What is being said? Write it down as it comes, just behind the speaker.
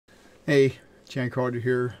Hey, Chad Carter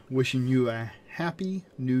here, wishing you a happy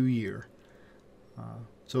new year.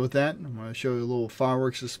 So with that, I'm going to show you a little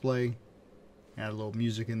fireworks display, add a little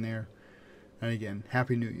music in there, and again,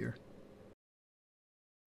 happy new year.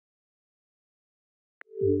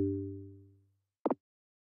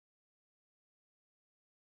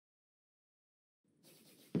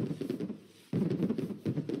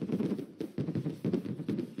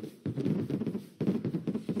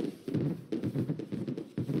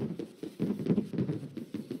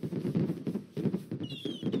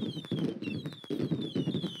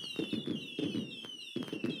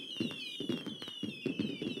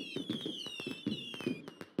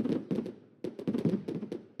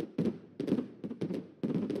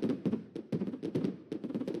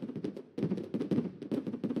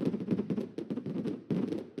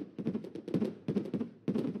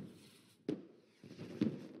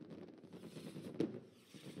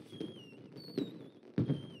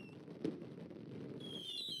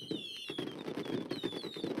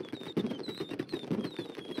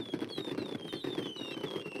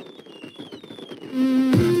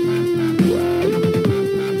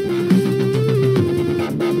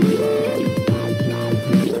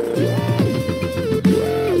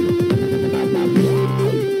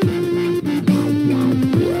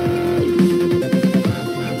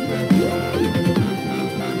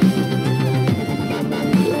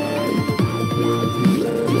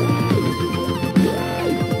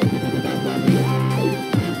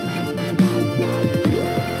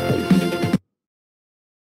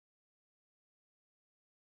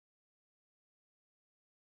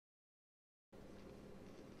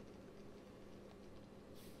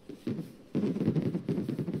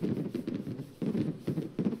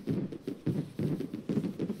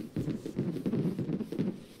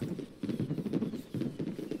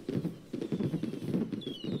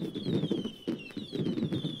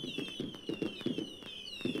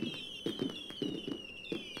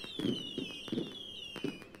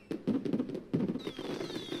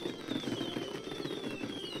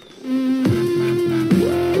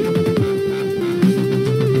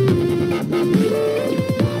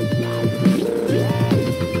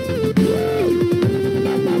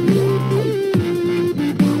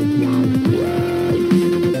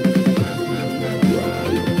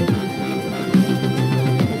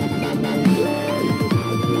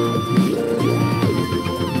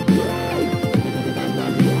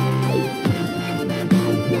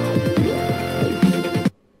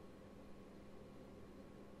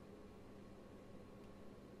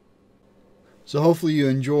 So hopefully you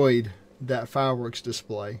enjoyed that fireworks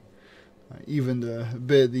display. Even the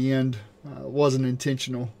bit at the end wasn't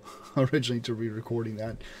intentional originally to be recording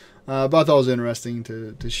that. But I thought it was interesting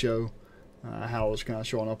to show how it was kind of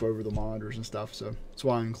showing up over the monitors and stuff. So that's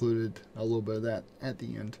why I included a little bit of that at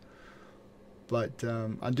the end. But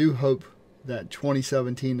I do hope that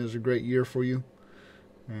 2017 is a great year for you.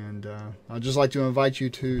 And I'd just like to invite you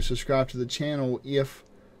to subscribe to the channel if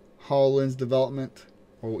HoloLens development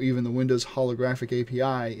or even the Windows Holographic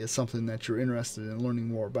API is something that you're interested in learning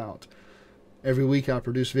more about. Every week I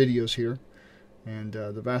produce videos here, and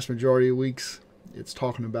the vast majority of weeks it's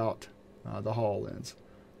talking about the HoloLens.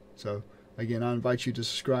 So again, I invite you to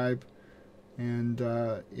subscribe, and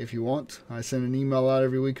if you want, I send an email out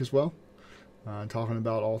every week as well, talking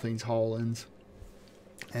about all things HoloLens.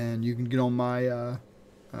 And you can get on my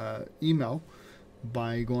email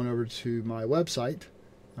by going over to my website,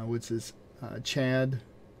 which is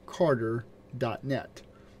chadcarter.net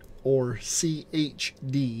or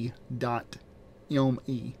chd.me.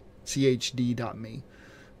 chd.me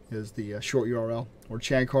is the short URL, or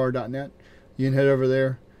chadcarter.net. You can head over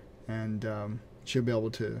there and should be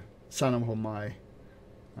able to sign up on my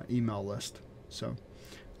email list. So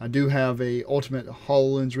I do have a ultimate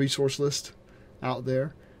HoloLens resource list out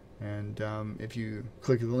there, and if you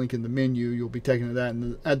click the link in the menu, you'll be taken to that,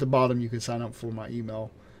 and at the bottom you can sign up for my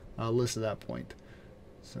email list at that point.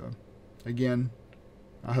 So again,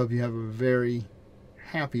 I hope you have a very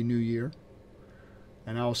happy new year,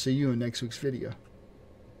 and I'll see you in next week's video.